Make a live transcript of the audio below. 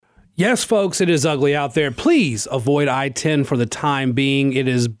Yes, folks, it is ugly out there. Please avoid I-10 for the time being. It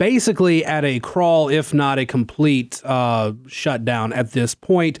is basically at a crawl, if not a complete shutdown at this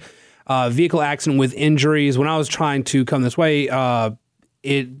point. Vehicle accident with injuries. When I was trying to come this way,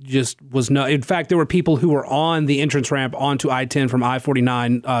 it just was no. In fact, there were people who were on the entrance ramp onto I-10 from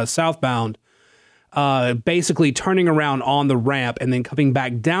I-49 southbound, basically turning around on the ramp and then coming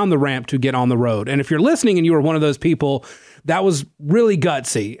back down the ramp to get on the road. And if you're listening and you were one of those people, that was really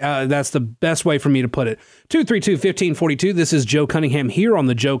gutsy. That's the best way for me to put it. 232-1542. This is Joe Cunningham here on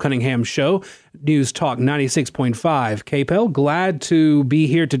the Joe Cunningham Show. News Talk 96.5 KPEL. Glad to be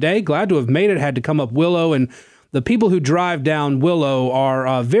here today. Glad to have made it. Had to come up Willow, and the people who drive down Willow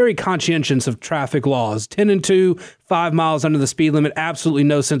are very conscientious of traffic laws. 10 and 2, 5 miles under the speed limit. Absolutely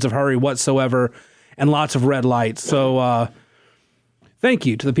no sense of hurry whatsoever, and lots of red lights. So, thank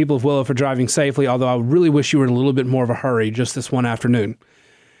you to the people of Willow for driving safely, although I really wish you were in a little bit more of a hurry just this one afternoon.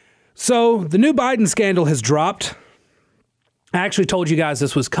 So the new Biden scandal has dropped. I actually told you guys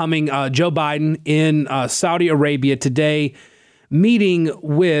this was coming. Joe Biden in Saudi Arabia today, meeting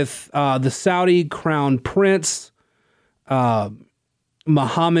with the Saudi Crown Prince,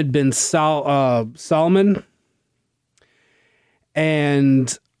 Mohammed bin Salman,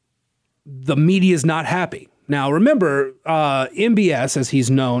 and the media is not happy. Now, remember, MBS, as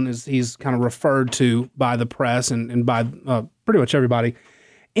he's known, as he's kind of referred to by the press and by pretty much everybody,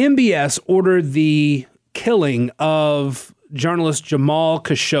 MBS ordered the killing of journalist Jamal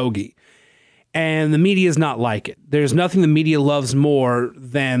Khashoggi, and the media is not like it. There's nothing the media loves more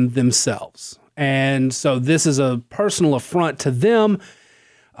than themselves, and so this is a personal affront to them.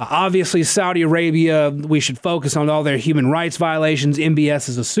 Obviously, Saudi Arabia, we should focus on all their human rights violations. MBS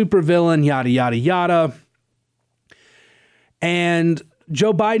is a supervillain, yada, yada, yada. And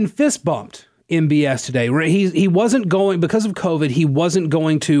Joe Biden fist bumped MBS today. He wasn't going, because of COVID, he wasn't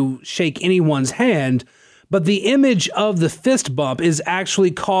going to shake anyone's hand, but the image of the fist bump is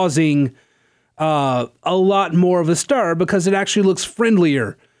actually causing a lot more of a stir because it actually looks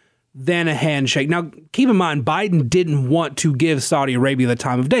friendlier than a handshake. Now, keep in mind, Biden didn't want to give Saudi Arabia the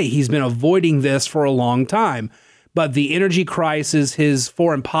time of day. He's been avoiding this for a long time, but the energy crisis, his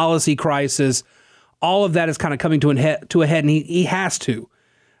foreign policy crisis, all of that is kind of coming to a head, and he has to.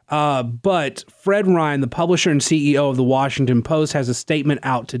 But Fred Ryan, the publisher and CEO of the Washington Post, has a statement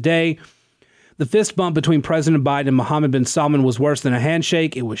out today. The fist bump between President Biden and Mohammed bin Salman was worse than a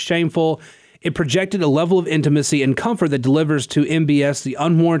handshake. It was shameful. It projected a level of intimacy and comfort that delivers to MBS the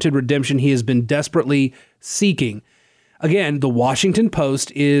unwarranted redemption he has been desperately seeking. Again, the Washington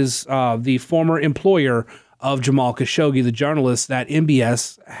Post is the former employer of Jamal Khashoggi, the journalist that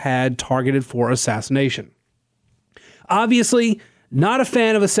MBS had targeted for assassination. Obviously, not a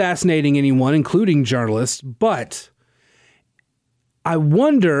fan of assassinating anyone, including journalists, but I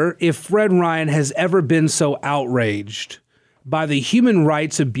wonder if Fred Ryan has ever been so outraged by the human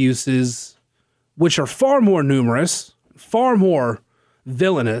rights abuses, which are far more numerous, far more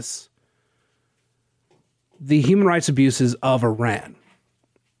villainous, the human rights abuses of Iran.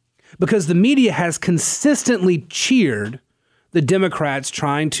 Because the media has consistently cheered the Democrats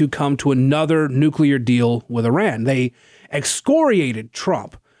trying to come to another nuclear deal with Iran. They excoriated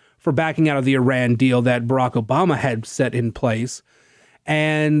Trump for backing out of the Iran deal that Barack Obama had set in place.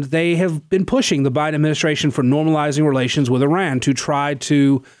 And they have been pushing the Biden administration for normalizing relations with Iran to try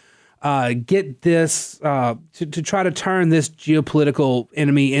to get this, to try to turn this geopolitical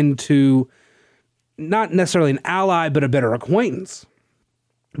enemy into not necessarily an ally, but a better acquaintance.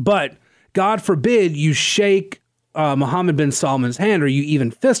 But God forbid you shake Mohammed bin Salman's hand or you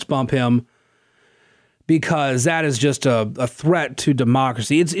even fist bump him, because that is just a threat to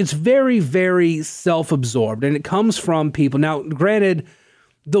democracy. It's very, very self-absorbed, and it comes from people. Now, granted,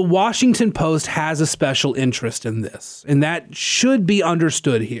 the Washington Post has a special interest in this, and that should be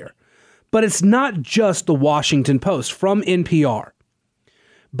understood here. But it's not just the Washington Post. From NPR,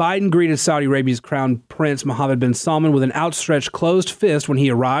 Biden greeted Saudi Arabia's Crown Prince Mohammed bin Salman with an outstretched closed fist when he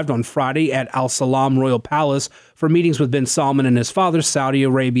arrived on Friday at Al Salam Royal Palace for meetings with bin Salman and his father, Saudi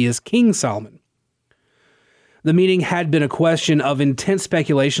Arabia's King Salman. The meeting had been a question of intense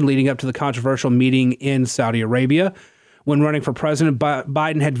speculation leading up to the controversial meeting in Saudi Arabia. When running for president,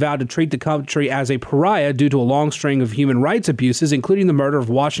 Biden had vowed to treat the country as a pariah due to a long string of human rights abuses, including the murder of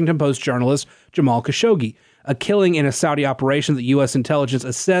Washington Post journalist Jamal Khashoggi, a killing in a Saudi operation that U.S. intelligence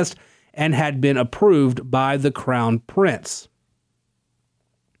assessed and had been approved by the Crown Prince.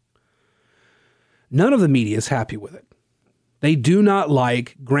 None of the media is happy with it. They do not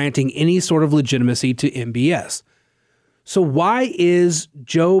like granting any sort of legitimacy to MBS. So why is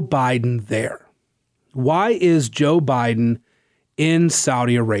Joe Biden there? Why is Joe Biden in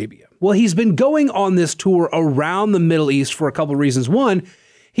Saudi Arabia? Well, he's been going on this tour around the Middle East for a couple of reasons. One,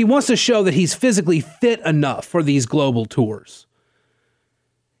 he wants to show that he's physically fit enough for these global tours.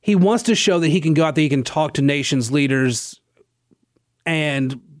 He wants to show that he can go out there, he can talk to nations leaders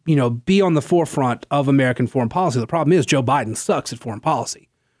and, be on the forefront of American foreign policy. The problem is Joe Biden sucks at foreign policy.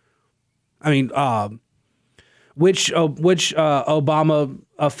 I mean, which Obama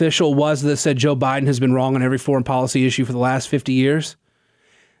official was that said Joe Biden has been wrong on every foreign policy issue for the last 50 years?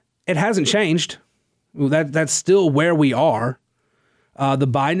 It hasn't changed. That's still where we are. The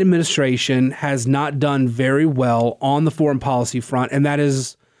Biden administration has not done very well on the foreign policy front, and that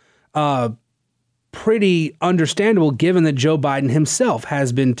is pretty understandable given that Joe Biden himself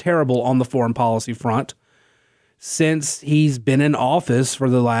has been terrible on the foreign policy front since he's been in office for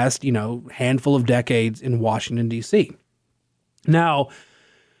the last, handful of decades in Washington, D.C. Now,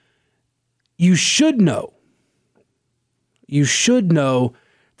 you should know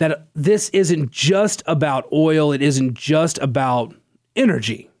that this isn't just about oil. It isn't just about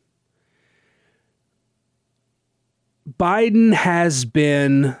energy. Biden has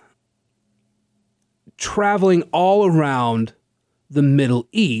been traveling all around the Middle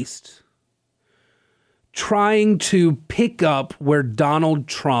East, trying to pick up where Donald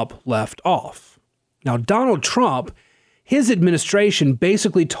Trump left off. Now, Donald Trump, his administration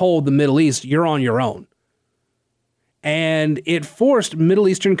basically told the Middle East, you're on your own. And it forced Middle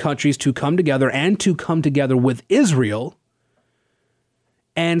Eastern countries to come together and to come together with Israel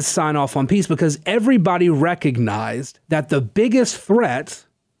and sign off on peace because everybody recognized that the biggest threat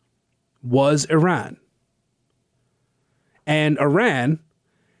was Iran. And Iran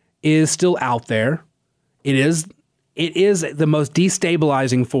is still out there. It is the most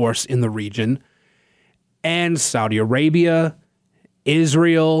destabilizing force in the region. And Saudi Arabia,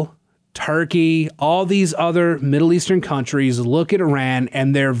 Israel, Turkey, all these other Middle Eastern countries look at Iran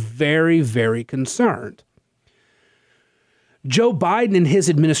and they're very, very concerned. Joe Biden and his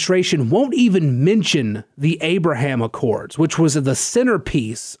administration won't even mention the Abraham Accords, which was the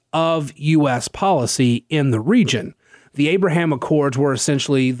centerpiece of U.S. policy in the region. The Abraham Accords were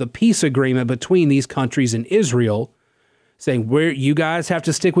essentially the peace agreement between these countries and Israel, saying, you guys have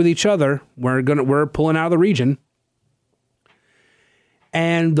to stick with each other. We're pulling out of the region.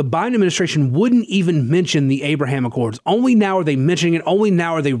 And the Biden administration wouldn't even mention the Abraham Accords. Only now are they mentioning it. Only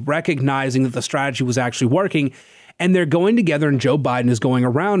now are they recognizing that the strategy was actually working. And they're going together, and Joe Biden is going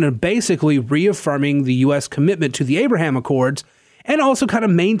around and basically reaffirming the U.S. commitment to the Abraham Accords and also kind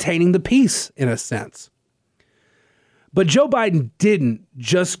of maintaining the peace in a sense. But Joe Biden didn't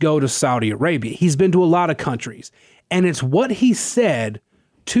just go to Saudi Arabia. He's been to a lot of countries. And it's what he said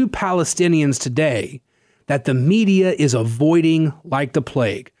to Palestinians today that the media is avoiding like the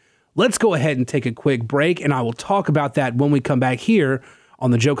plague. Let's go ahead and take a quick break, and I will talk about that when we come back here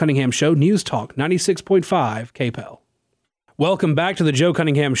on the Joe Cunningham Show, News Talk 96.5 KPEL. Welcome back to the Joe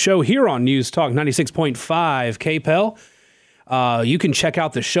Cunningham Show here on News Talk 96.5 KPEL. You can check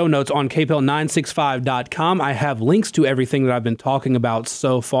out the show notes on kpel965.com. I have links to everything that I've been talking about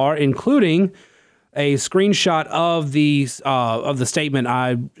so far, including a screenshot of the statement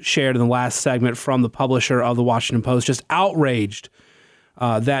I shared in the last segment from the publisher of the Washington Post, just outraged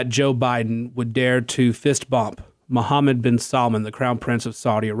that Joe Biden would dare to fist bump Mohammed bin Salman, the Crown Prince of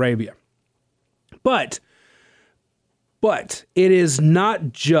Saudi Arabia. But it is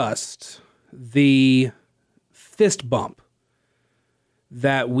not just the fist bump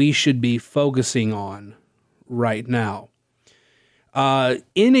that we should be focusing on right now.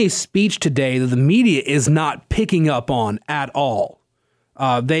 In a speech today that the media is not picking up on at all,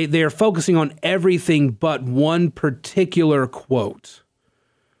 they are focusing on everything but one particular quote.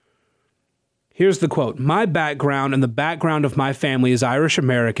 Here's the quote. My background and the background of my family is Irish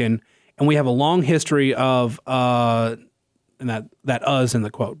American, and we have a long history of, and that us in the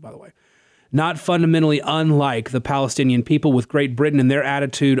quote, by the way, not fundamentally unlike the Palestinian people with Great Britain and their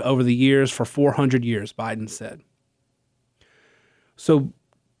attitude over the years for 400 years, Biden said. So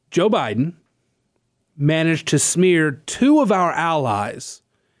Joe Biden managed to smear two of our allies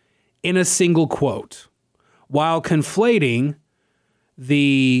in a single quote while conflating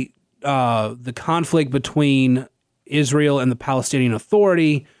the conflict between Israel and the Palestinian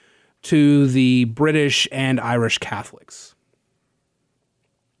Authority to the British and Irish Catholics.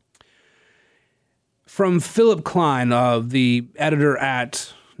 From Philip Klein, the editor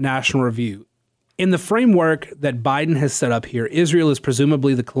at National Review, in the framework that Biden has set up here, Israel is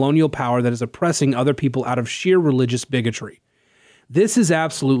presumably the colonial power that is oppressing other people out of sheer religious bigotry. This is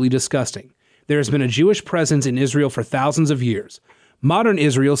absolutely disgusting. There has been a Jewish presence in Israel for thousands of years. Modern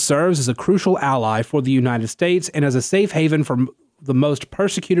Israel serves as a crucial ally for the United States and as a safe haven the most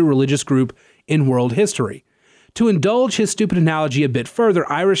persecuted religious group in world history. To indulge his stupid analogy a bit further,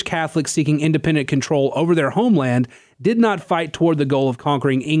 Irish Catholics seeking independent control over their homeland did not fight toward the goal of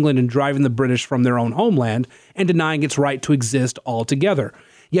conquering England and driving the British from their own homeland and denying its right to exist altogether.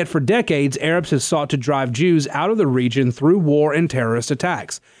 Yet for decades, Arabs have sought to drive Jews out of the region through war and terrorist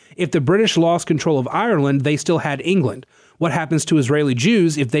attacks. If the British lost control of Ireland, they still had England. What happens to Israeli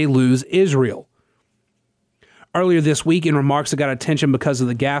Jews if they lose Israel? Earlier this week, in remarks that got attention because of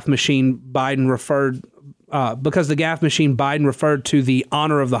the gaffe machine Biden referred to the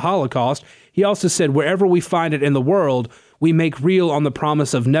honor of the Holocaust, he also said, "Wherever we find it in the world, we make real on the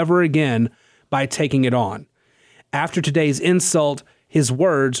promise of never again by taking it on." After today's insult, his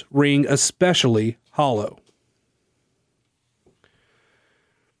words ring especially hollow.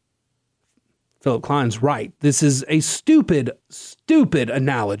 Philip Klein's right. This is a stupid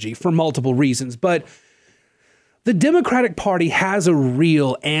analogy for multiple reasons, but the Democratic Party has a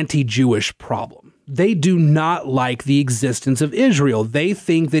real anti-Jewish problem. They do not like the existence of Israel. They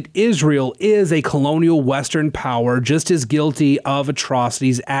think that Israel is a colonial Western power just as guilty of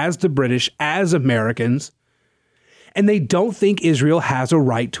atrocities as the British, as Americans, and they don't think Israel has a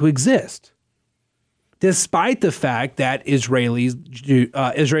right to exist, despite the fact that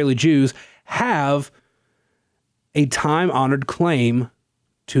Israeli Jews have a time-honored claim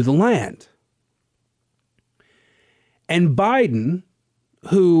to the land. And Biden,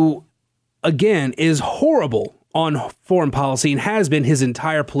 who, again, is horrible on foreign policy and has been his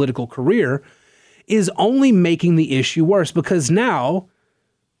entire political career, is only making the issue worse because now,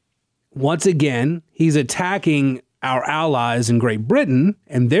 once again, he's attacking our allies in Great Britain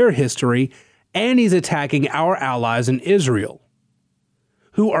and their history, and he's attacking our allies in Israel,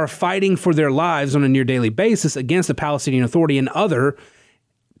 who are fighting for their lives on a near daily basis against the Palestinian Authority and other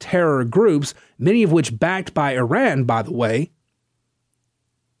terror groups, many of which backed by Iran, by the way,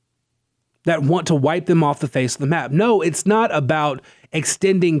 that want to wipe them off the face of the map. No, it's not about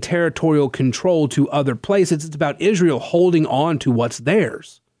extending territorial control to other places. It's about Israel holding on to what's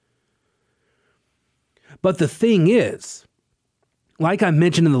theirs. But the thing is, like I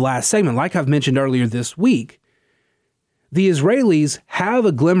mentioned in the last segment, like I've mentioned earlier this week, the Israelis have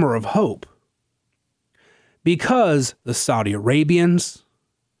a glimmer of hope because the Saudi Arabians,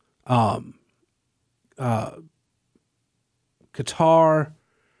 Qatar,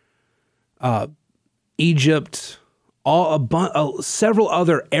 Egypt, several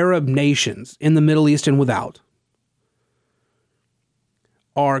other Arab nations in the Middle East and without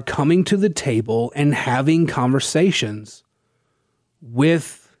are coming to the table and having conversations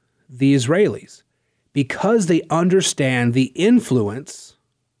with the Israelis because they understand the influence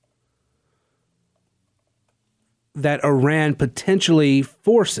that Iran potentially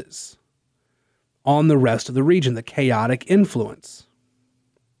forces on the rest of the region, the chaotic influence.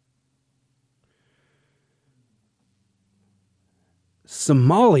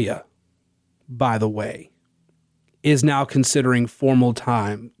 Somalia, by the way, is now considering formal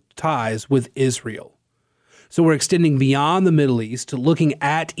ties with Israel. So we're extending beyond the Middle East to looking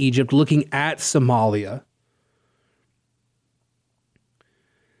at Egypt, looking at Somalia.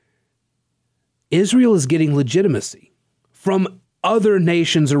 Israel is getting legitimacy from other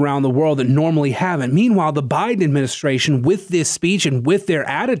nations around the world that normally haven't. Meanwhile, the Biden administration, with this speech and with their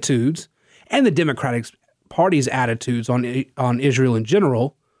attitudes, and the Democratic Party's attitudes on Israel in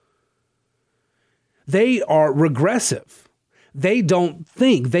general, they are regressive. They don't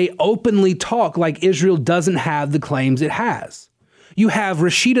think. They openly talk like Israel doesn't have the claims it has. You have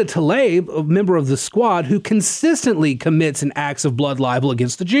Rashida Tlaib, a member of the Squad, who consistently commits an acts of blood libel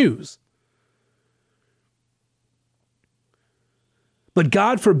against the Jews. But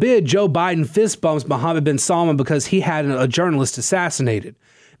God forbid Joe Biden fist bumps Mohammed bin Salman because he had a journalist assassinated.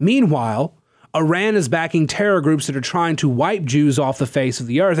 Meanwhile, Iran is backing terror groups that are trying to wipe Jews off the face of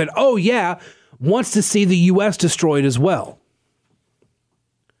the earth and, oh yeah, wants to see the U.S. destroyed as well.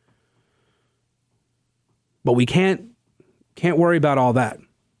 But we can't worry about all that.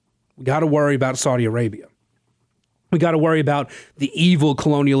 We got to worry about Saudi Arabia. We got to worry about the evil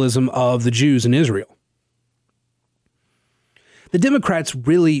colonialism of the Jews in Israel. The Democrats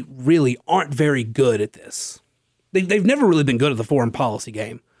really, really aren't very good at this. They've never really been good at the foreign policy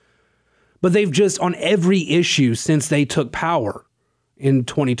game. But they've just, on every issue since they took power in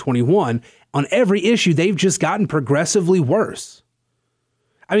 2021, on every issue, they've just gotten progressively worse.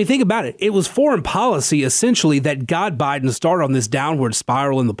 I mean, think about it. It was foreign policy, essentially, that got Biden started on this downward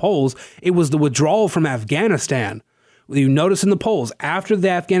spiral in the polls. It was the withdrawal from Afghanistan. You notice in the polls, after the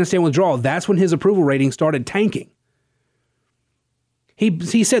Afghanistan withdrawal, that's when his approval rating started tanking.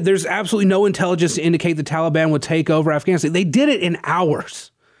 He said there's absolutely no intelligence to indicate the Taliban would take over Afghanistan. They did it in hours.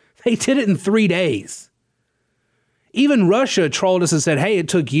 They did it in 3 days. Even Russia trolled us and said, hey, it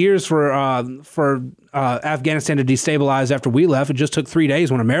took years for Afghanistan to destabilize after we left. It just took 3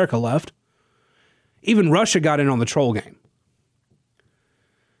 days when America left. Even Russia got in on the troll game.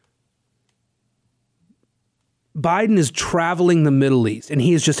 Biden is traveling the Middle East, and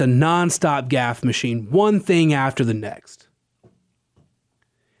he is just a nonstop gaffe machine, one thing after the next.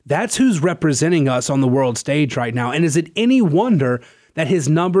 That's who's representing us on the world stage right now. And is it any wonder that his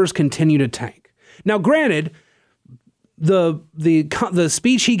numbers continue to tank? Now, granted, the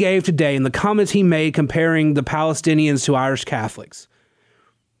speech he gave today and the comments he made comparing the Palestinians to Irish Catholics,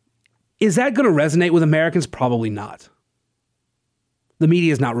 is that going to resonate with Americans? Probably not. The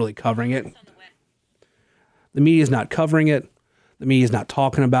media is not really covering it. The media is not covering it. The media is not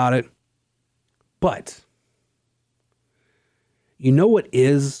talking about it. But you know what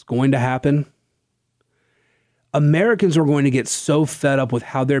is going to happen? Americans are going to get so fed up with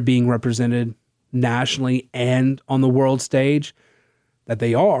how they're being represented nationally and on the world stage that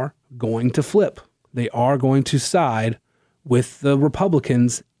they are going to flip. They are going to side with the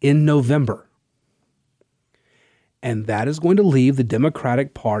Republicans in November. And that is going to leave the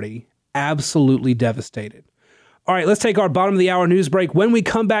Democratic Party absolutely devastated. All right, let's take our bottom of the hour news break. When we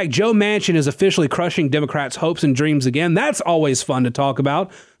come back, Joe Manchin is officially crushing Democrats' hopes and dreams again. That's always fun to talk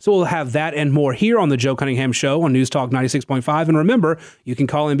about. So we'll have that and more here on the Joe Cunningham Show on News Talk 96.5. And remember, you can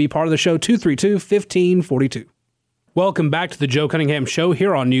call and be part of the show 232-1542. Welcome back to the Joe Cunningham Show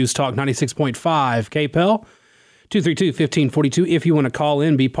here on News Talk 96.5. KPEL 232-1542. If you want to call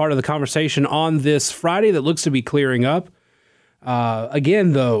in, be part of the conversation on this Friday that looks to be clearing up.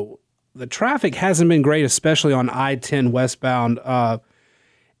 Again, though, the traffic hasn't been great, especially on I-10 westbound.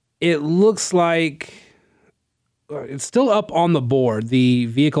 It looks like it's still up on the board, the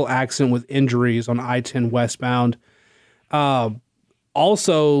vehicle accident with injuries on I-10 westbound.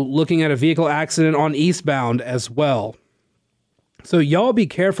 Also looking at a vehicle accident on eastbound as well. So y'all be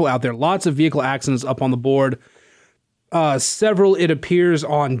careful out there. Lots of vehicle accidents up on the board. Several, it appears,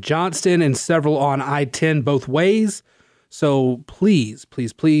 on Johnston and several on I-10 both ways. So please,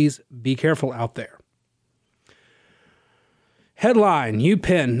 please, please be careful out there. Headline,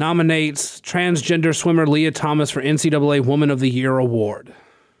 UPenn nominates transgender swimmer Leah Thomas for NCAA Woman of the Year award.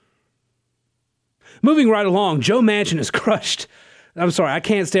 Moving right along, Joe Manchin is crushed. I'm sorry, I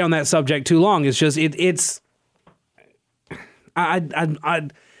can't stay on that subject too long. It's just, the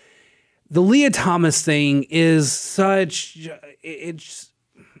Leah Thomas thing is such,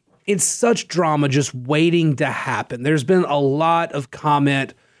 it's such drama just waiting to happen. There's been a lot of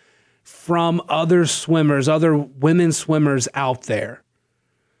comment from other swimmers, other women swimmers out there.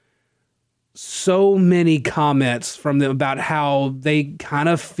 So many comments from them about how they kind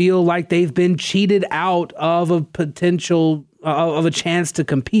of feel like they've been cheated out of a potential, of a chance to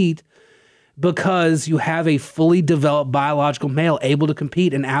compete because you have a fully developed biological male able to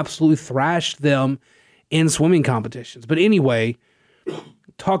compete and absolutely thrash them in swimming competitions. But anyway,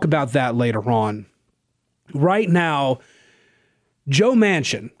 talk about that later on. Right now, Joe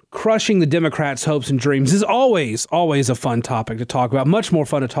Manchin crushing the Democrats' hopes and dreams is always a fun topic to talk about, much more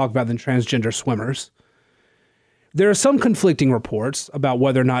fun to talk about than transgender swimmers. There are some conflicting reports about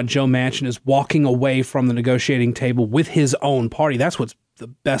whether or not Joe Manchin is walking away from the negotiating table with his own party. That's what's the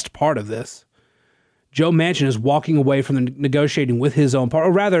best part of this. Joe Manchin is walking away from the negotiating with his own party,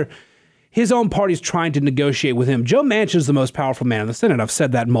 or rather, his own party is trying to negotiate with him. Joe Manchin is the most powerful man in the Senate. I've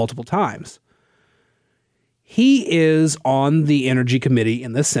said that multiple times. He is on the Energy Committee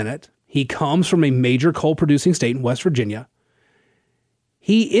in the Senate. He comes from a major coal-producing state in West Virginia.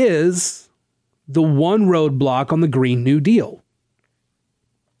 He is the one roadblock on the Green New Deal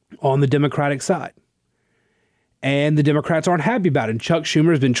on the Democratic side. And the Democrats aren't happy about it. And Chuck Schumer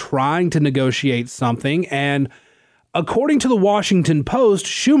has been trying to negotiate something, and according to the Washington Post,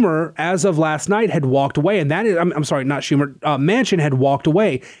 Schumer, as of last night, had walked away. And that is, I'm sorry, not Schumer, Manchin had walked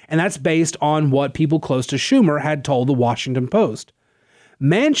away. And that's based on what people close to Schumer had told the Washington Post.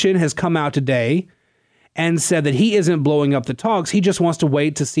 Manchin has come out today and said that he isn't blowing up the talks. He just wants to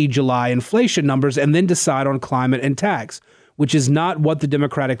wait to see July inflation numbers and then decide on climate and tax, which is not what the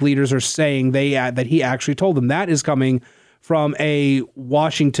Democratic leaders are saying that he actually told them. That is coming from a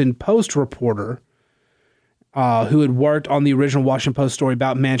Washington Post reporter who had worked on the original Washington Post story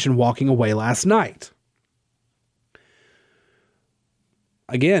about Manchin walking away last night.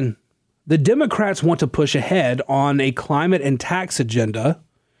 Again, the Democrats want to push ahead on a climate and tax agenda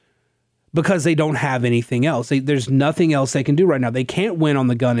because they don't have anything else. There's nothing else they can do right now. They can't win on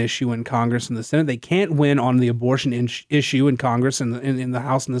the gun issue in Congress and the Senate. They can't win on the abortion issue in Congress and in the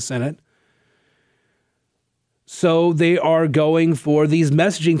House and the Senate. So they are going for these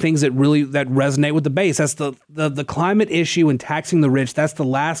messaging things that resonate with the base. That's the climate issue and taxing the rich. That's the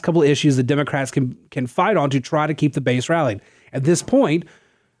last couple of issues the Democrats can fight on to try to keep the base rallied. At this point,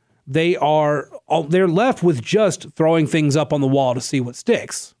 they're left with just throwing things up on the wall to see what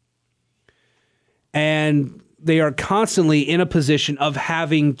sticks. And they are constantly in a position of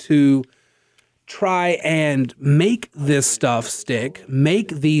having to try and make this stuff stick, make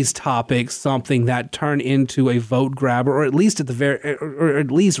these topics something that turn into a vote grabber, or at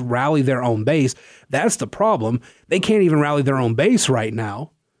least rally their own base. That's the problem. They can't even rally their own base right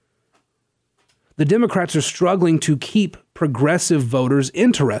now. The Democrats are struggling to keep progressive voters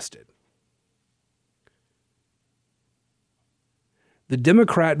interested. The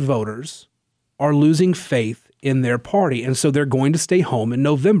Democrat voters are losing faith in their party, and so they're going to stay home in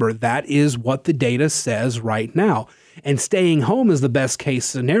November. That is what the data says right now. And staying home is the best case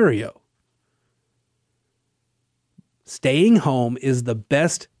scenario. Staying home is the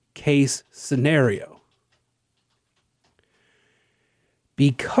best case scenario.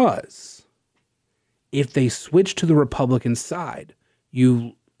 Because if they switch to the Republican side,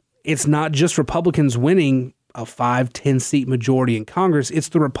 it's not just Republicans winning a 5-10 seat majority in Congress. It's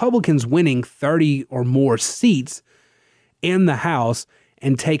the Republicans winning 30 or more seats in the House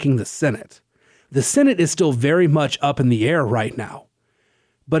and taking the Senate. The Senate is still very much up in the air right now.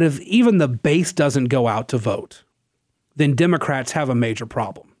 But if even the base doesn't go out to vote, then Democrats have a major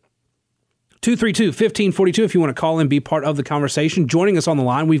problem. 232-1542 if you want to call and be part of the conversation. Joining us on the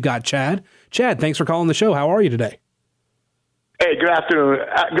line, we've got Chad. Chad, thanks for calling the show. How are you today? Hey, good afternoon.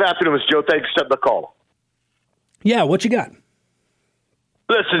 Good afternoon, Mr. Joe. Thanks for the call. Yeah, what you got?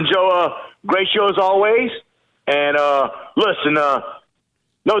 Listen, Joe, great show as always. And listen,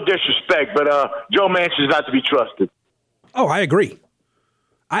 no disrespect, but Joe Manchin is not to be trusted. Oh, I agree.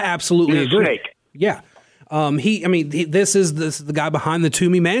 I absolutely agree. Snake. Yeah. This is the guy behind the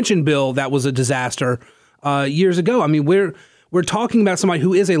Toomey Manchin bill that was a disaster years ago. I mean, we're talking about somebody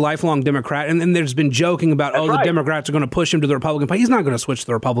who is a lifelong Democrat, and then there's been joking about, That's the right. Democrats are going to push him to the Republican Party. He's not going to switch to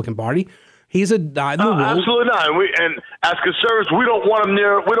the Republican Party. He's a dyed in the wool. Absolutely not. And as conservatives, we don't want him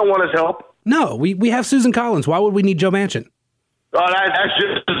near. We don't want his help. No, we have Susan Collins. Why would we need Joe Manchin? That's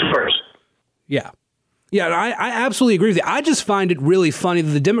just his first. Yeah. Yeah, I absolutely agree with you. I just find it really funny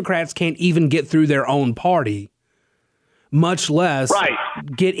that the Democrats can't even get through their own party, much less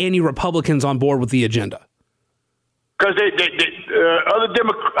get any Republicans on board with the agenda. Because other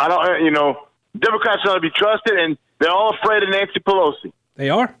Democrats are not to be trusted, and they're all afraid of Nancy Pelosi. They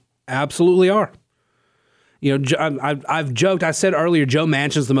are. Absolutely are. You know, I've joked. I said earlier, Joe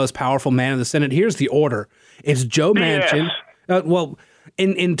Manchin's the most powerful man in the Senate. Here's the order. It's Joe Manchin.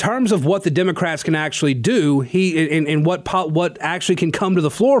 In terms of what the Democrats can actually do, what actually can come to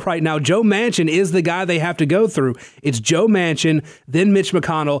the floor right now, Joe Manchin is the guy they have to go through. It's Joe Manchin, then Mitch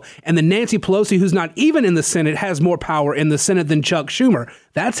McConnell, and then Nancy Pelosi, who's not even in the Senate, has more power in the Senate than Chuck Schumer.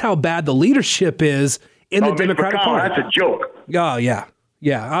 That's how bad the leadership is in the Democratic Party. That's a joke. Oh yeah.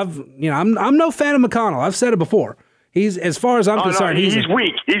 Yeah, I'm no fan of McConnell. I've said it before. He's, as far as I'm concerned, he's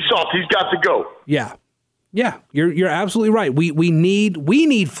weak. He's soft. He's got to go. Yeah, you're absolutely right. We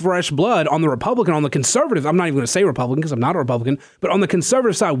need fresh blood on the Republican, on the conservative. I'm not even going to say Republican because I'm not a Republican, but on the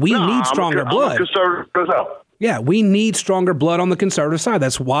conservative side, we need stronger blood. I'm a conservative as well. Yeah, we need stronger blood on the conservative side.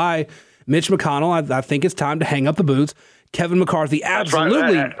 That's why Mitch McConnell. I think it's time to hang up the boots. Kevin McCarthy,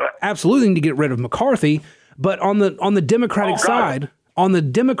 absolutely need to get rid of McCarthy. But on the Democratic side. On the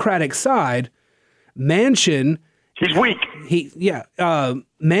Democratic side, Manchin, he's weak.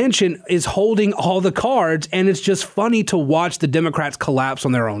 Manchin is holding all the cards, and it's just funny to watch the Democrats collapse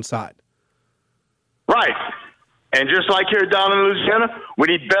on their own side. Right. And just like here down in Louisiana, we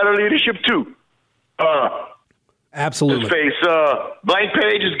need better leadership too. Absolutely. Let's face, Blaine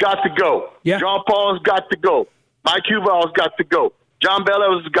Page has got to go. Yeah. John Paul has got to go. Mike Huval has got to go. John Bel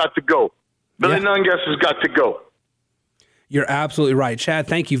Edwards has got to go. Billy Nungas has got to go. You're absolutely right. Chad,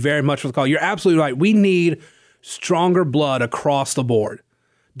 thank you very much for the call. You're absolutely right. We need stronger blood across the board,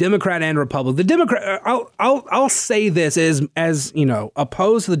 Democrat and Republican. The Democrat, I'll say this as you know,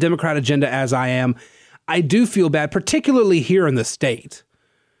 opposed to the Democrat agenda as I am, I do feel bad, particularly here in the state.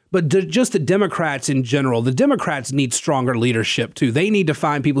 But just the Democrats in general, the Democrats need stronger leadership too. They need to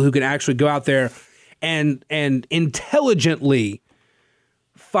find people who can actually go out there and intelligently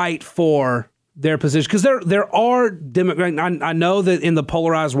fight for their position, because there are Democrats. I know that in the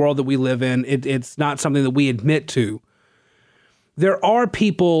polarized world that we live in, it's not something that we admit to. there are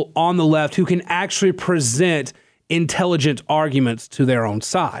people on the left who can actually present intelligent arguments to their own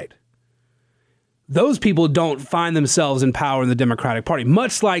side. Those people don't find themselves in power in the Democratic Party,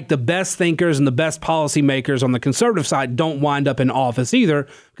 much like the best thinkers and the best policymakers on the conservative side don't wind up in office either,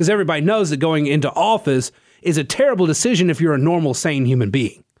 because everybody knows that going into office is a terrible decision if you're a normal, sane human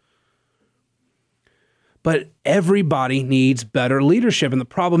being. But everybody needs better leadership. And the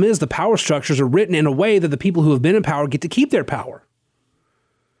problem is the power structures are written in a way that the people who have been in power get to keep their power.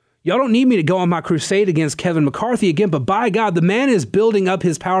 Y'all don't need me to go on my crusade against Kevin McCarthy again, but by God, the man is building up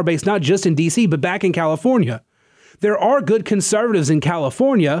his power base, not just in D.C., but back in California. There are good conservatives in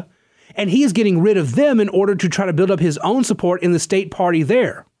California, and he is getting rid of them in order to try to build up his own support in the state party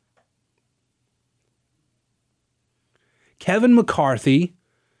there. Kevin McCarthy,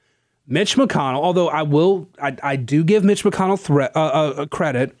 Mitch McConnell, although I do give Mitch McConnell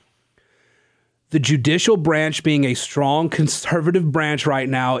credit. The judicial branch being a strong conservative branch right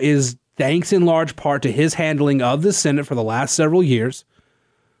now is thanks in large part to his handling of the Senate for the last several years.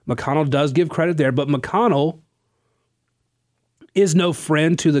 McConnell does give credit there, but McConnell is no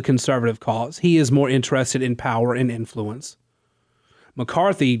friend to the conservative cause. He is more interested in power and influence.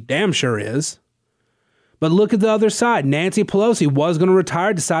 McCarthy damn sure is. But look at the other side. Nancy Pelosi was going to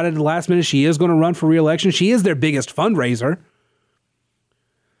retire, decided at the last minute she is going to run for re-election. She is their biggest fundraiser.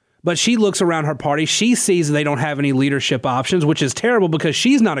 But she looks around her party. She sees they don't have any leadership options, which is terrible because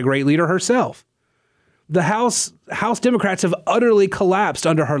she's not a great leader herself. The House Democrats have utterly collapsed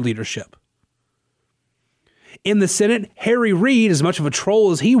under her leadership. In the Senate, Harry Reid, as much of a troll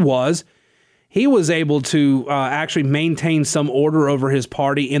as he was able to actually maintain some order over his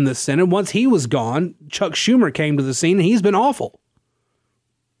party in the Senate. Once he was gone, Chuck Schumer came to the scene, and he's been awful.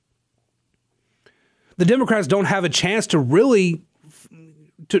 The Democrats don't have a chance to really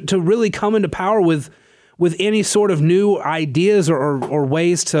come into power with any sort of new ideas or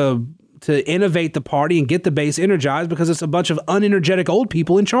ways to innovate the party and get the base energized because it's a bunch of unenergetic old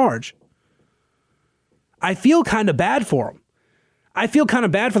people in charge. I feel kind of bad for them. I feel kind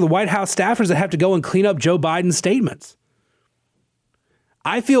of bad for the White House staffers that have to go and clean up Joe Biden's statements.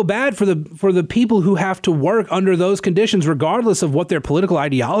 I feel bad for the people who have to work under those conditions, regardless of what their political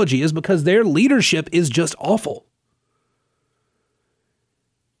ideology is, because their leadership is just awful.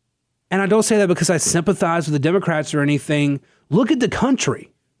 And I don't say that because I sympathize with the Democrats or anything. Look at the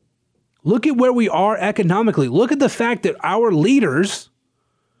country. Look at where we are economically. Look at the fact that our leaders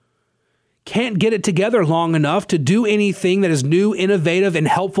can't get it together long enough to do anything that is new, innovative, and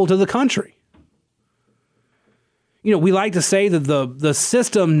helpful to the country. You know, we like to say that the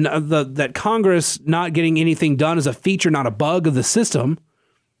system, that Congress not getting anything done is a feature, not a bug of the system.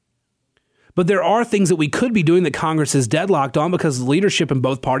 But there are things that we could be doing that Congress is deadlocked on because the leadership in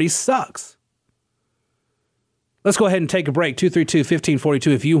both parties sucks. Let's go ahead and take a break.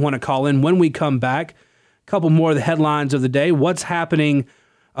 232-1542 if you want to call in. When we come back, a couple more of the headlines of the day. What's happening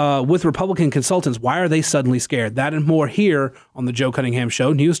with Republican consultants? Why are they suddenly scared? That and more here on The Joe Cunningham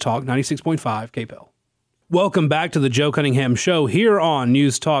Show, News Talk 96.5 KPEL. Welcome back to The Joe Cunningham Show here on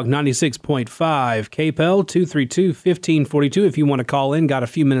News Talk 96.5 KPEL, 232-1542 if you want to call in. Got a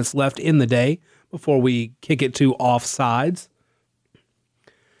few minutes left in the day before we kick it to offsides.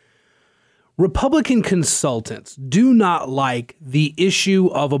 Republican consultants do not like the issue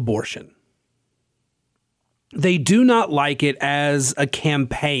of abortion. They do not like it as a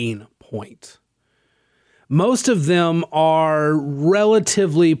campaign point. Most of them are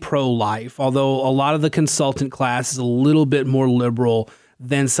relatively pro-life, although a lot of the consultant class is a little bit more liberal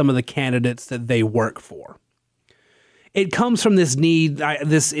than some of the candidates that they work for. It comes from this need,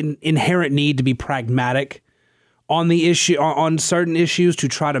 this inherent need to be pragmatic on the issue, on certain issues, to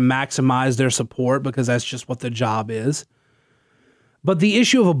try to maximize their support because that's just what the job is. But the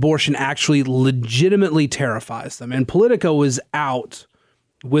issue of abortion actually legitimately terrifies them, and Politico is out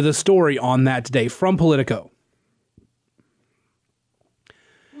with a story on that today from Politico.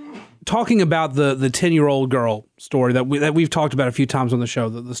 Talking about the 10-year-old girl story that we've talked about a few times on the show,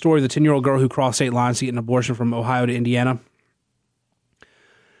 the story of the 10-year-old girl who crossed state lines to get an abortion from Ohio to Indiana.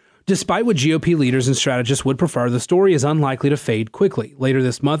 Despite what GOP leaders and strategists would prefer, the story is unlikely to fade quickly. Later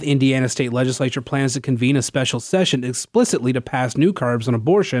this month, Indiana state legislature plans to convene a special session explicitly to pass new curbs on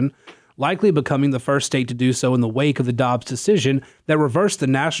abortion, likely becoming the first state to do so in the wake of the Dobbs decision that reversed the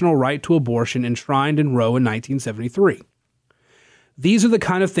national right to abortion enshrined in Roe in 1973. These are the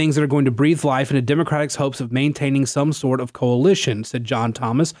kind of things that are going to breathe life into Democrats' hopes of maintaining some sort of coalition, said John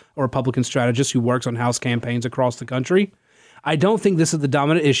Thomas, a Republican strategist who works on House campaigns across the country. I don't think this is the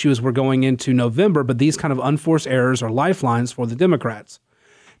dominant issue as we're going into November, but these kind of unforced errors are lifelines for the Democrats.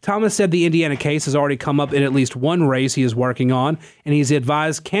 Thomas said the Indiana case has already come up in at least one race he is working on, and he's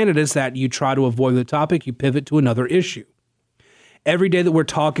advised candidates that you try to avoid the topic, you pivot to another issue. Every day that we're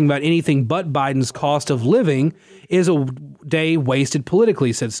talking about anything but Biden's cost of living is a day wasted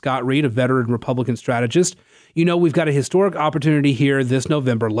politically, said Scott Reed, a veteran Republican strategist. You know, we've got a historic opportunity here this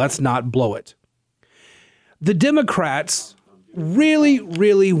November. Let's not blow it. The Democrats really,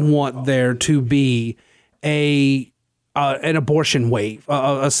 really want there to be an abortion wave,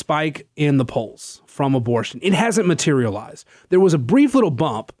 a spike in the polls from abortion. It hasn't materialized. There was a brief little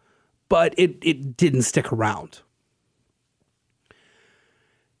bump, but it didn't stick around.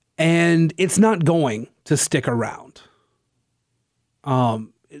 And it's not going to stick around.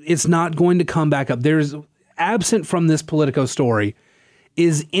 It's not going to come back up. There's absent from this Politico story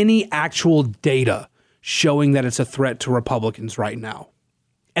is any actual data showing that it's a threat to Republicans right now.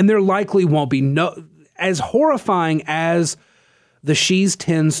 And there likely won't be. No, as horrifying as the She's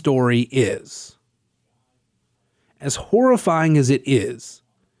 10 story is, as horrifying as it is,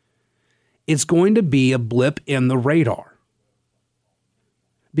 it's going to be a blip in the radar.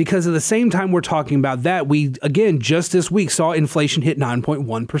 Because at the same time we're talking about that, we, again, just this week saw inflation hit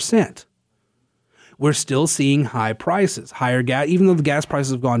 9.1%. We're still seeing high prices, higher gas, even though the gas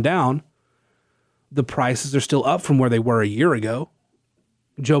prices have gone down, the prices are still up from where they were a year ago.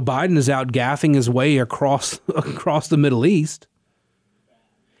 Joe Biden is out gaffing his way across the Middle East.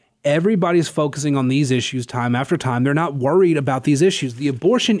 Everybody's focusing on these issues time after time. They're not worried about these issues. The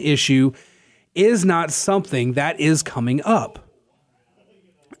abortion issue is not something that is coming up.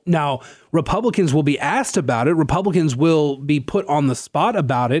 Now, Republicans will be asked about it. Republicans will be put on the spot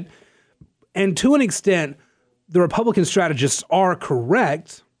about it. And to an extent, the Republican strategists are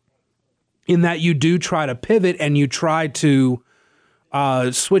correct in that you do try to pivot and you try to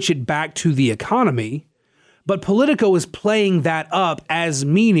switch it back to the economy. But Politico is playing that up as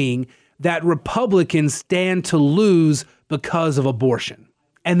meaning that Republicans stand to lose because of abortion.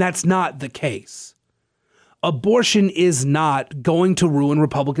 And that's not the case. Abortion is not going to ruin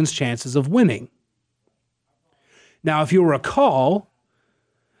Republicans' chances of winning. Now, if you'll recall,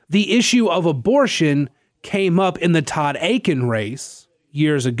 the issue of abortion came up in the Todd Akin race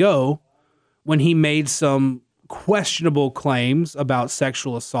years ago when he made some questionable claims about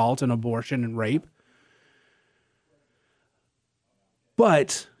sexual assault and abortion and rape.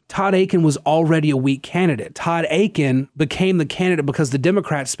 But Todd Akin was already a weak candidate. Todd Akin became the candidate because the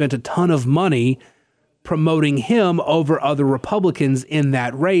Democrats spent a ton of money promoting him over other Republicans in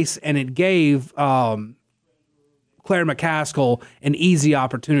that race, and it gave Claire McCaskill an easy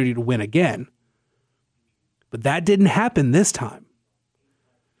opportunity to win again. But that didn't happen this time.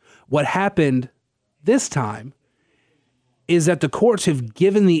 What happened this time is that the courts have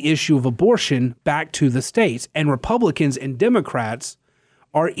given the issue of abortion back to the states, and Republicans and Democrats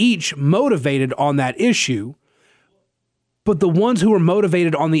are each motivated on that issue. But the ones who are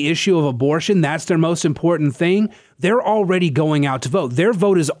motivated on the issue of abortion, that's their most important thing, they're already going out to vote. Their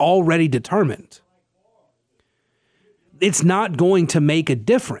vote is already determined. It's not going to make a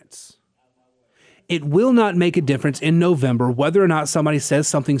difference. It will not make a difference in November whether or not somebody says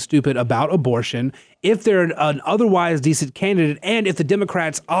something stupid about abortion, if they're an otherwise decent candidate, and if the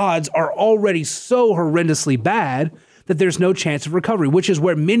Democrats' odds are already so horrendously bad that there's no chance of recovery, which is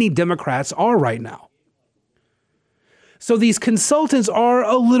where many Democrats are right now. So these consultants are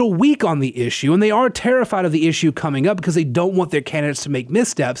a little weak on the issue, and they are terrified of the issue coming up because they don't want their candidates to make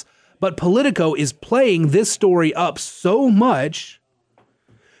missteps. But Politico is playing this story up so much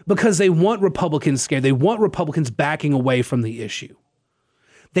because they want Republicans scared. They want Republicans backing away from the issue.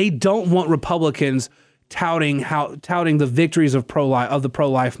 They don't want Republicans touting the victories of the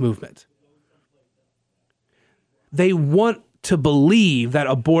pro-life movement. They want to believe that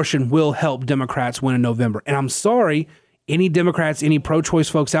abortion will help Democrats win in November. And I'm sorry, any Democrats, any pro-choice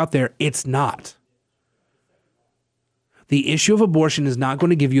folks out there, it's not. The issue of abortion is not going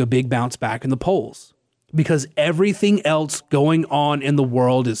to give you a big bounce back in the polls because everything else going on in the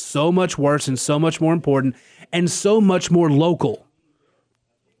world is so much worse and so much more important and so much more local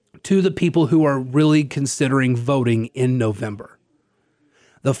to the people who are really considering voting in November.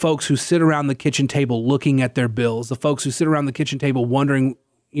 The folks who sit around the kitchen table looking at their bills, the folks who sit around the kitchen table wondering,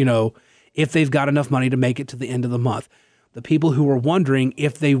 if they've got enough money to make it to the end of the month. The people who are wondering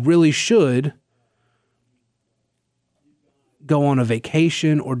if they really should go on a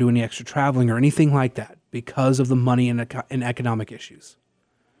vacation or do any extra traveling or anything like that because of the money and economic issues.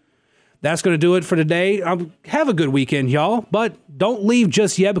 That's going to do it for today. Have a good weekend, y'all. But don't leave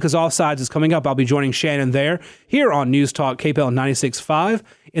just yet because Offsides is coming up. I'll be joining Shannon there here on News Talk KPL 96.5.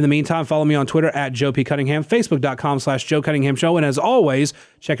 In the meantime, follow me on Twitter at Joe P. Cunningham, Facebook.com/Joe Cunningham Show. And as always,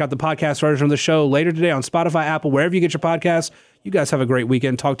 check out the podcast version of the show later today on Spotify, Apple, wherever you get your podcasts. You guys have a great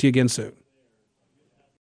weekend. Talk to you again soon.